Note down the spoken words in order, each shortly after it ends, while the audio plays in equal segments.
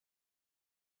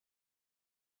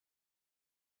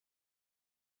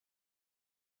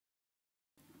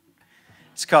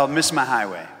It's called Miss My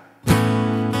Highway.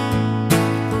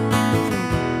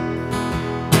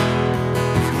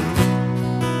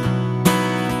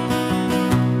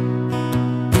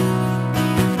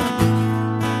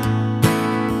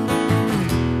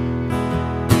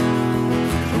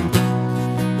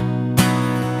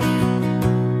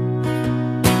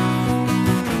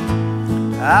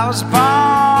 I was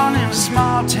born in a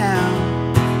small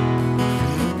town,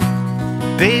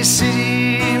 Bay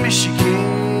City, Michigan.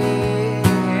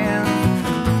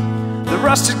 The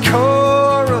rusted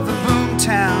core of the boom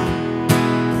town.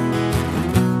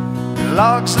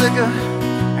 Logs, liquor,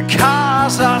 and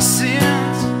cars are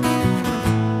sins.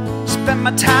 Spent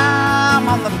my time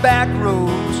on the back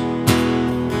roads,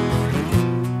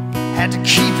 had to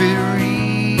keep it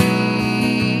real.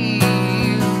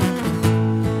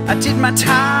 I did my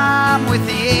time with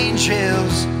the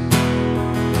angels,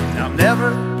 and I'll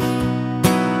never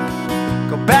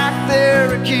go back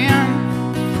there again.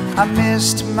 I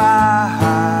missed my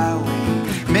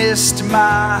highway, missed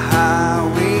my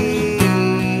highway.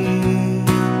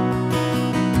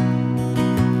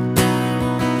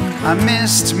 I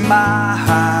missed my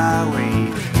highway,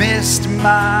 missed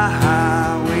my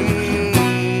highway.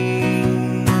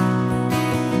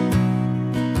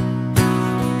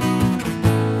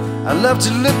 I love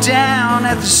to look down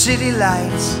at the city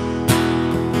lights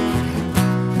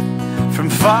from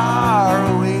far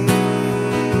away.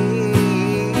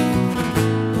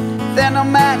 They're no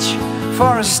match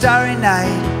for a starry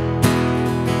night.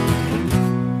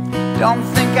 Don't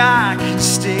think I can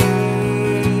stay.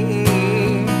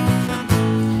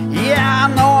 Yeah, I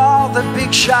know all the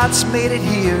big shots made it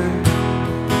here,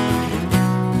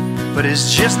 but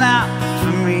it's just not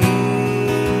for me.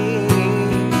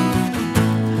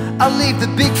 I'll leave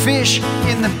the big fish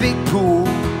in the big pool,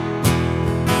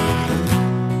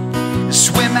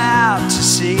 swim out to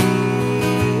sea.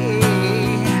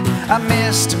 I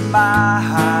missed my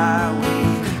highway,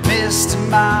 missed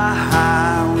my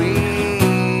highway.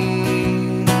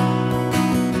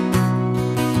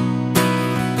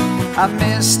 I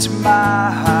missed my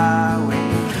highway,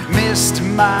 missed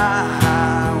my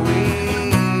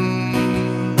highway.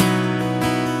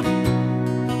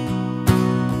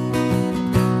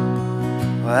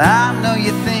 Well, I know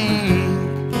you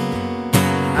think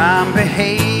I'm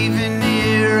behaving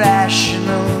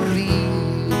irrationally.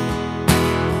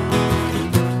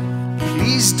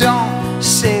 Please don't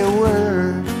say a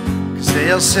word, 'cause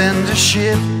they'll send a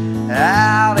ship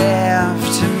out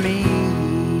after me.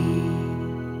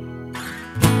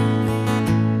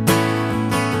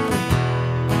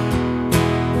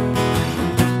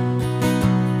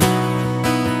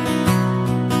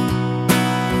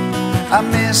 I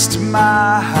missed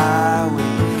my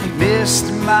highway,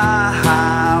 missed my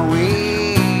highway.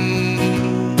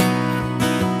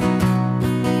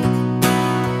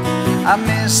 I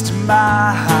missed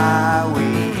my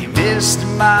highway, missed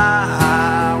my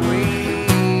highway.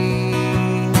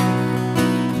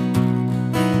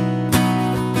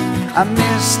 I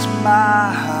missed my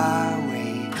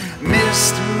highway,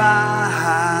 missed my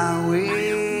highway.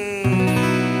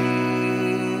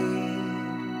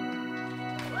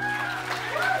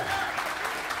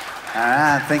 All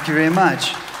right, thank you very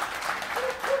much.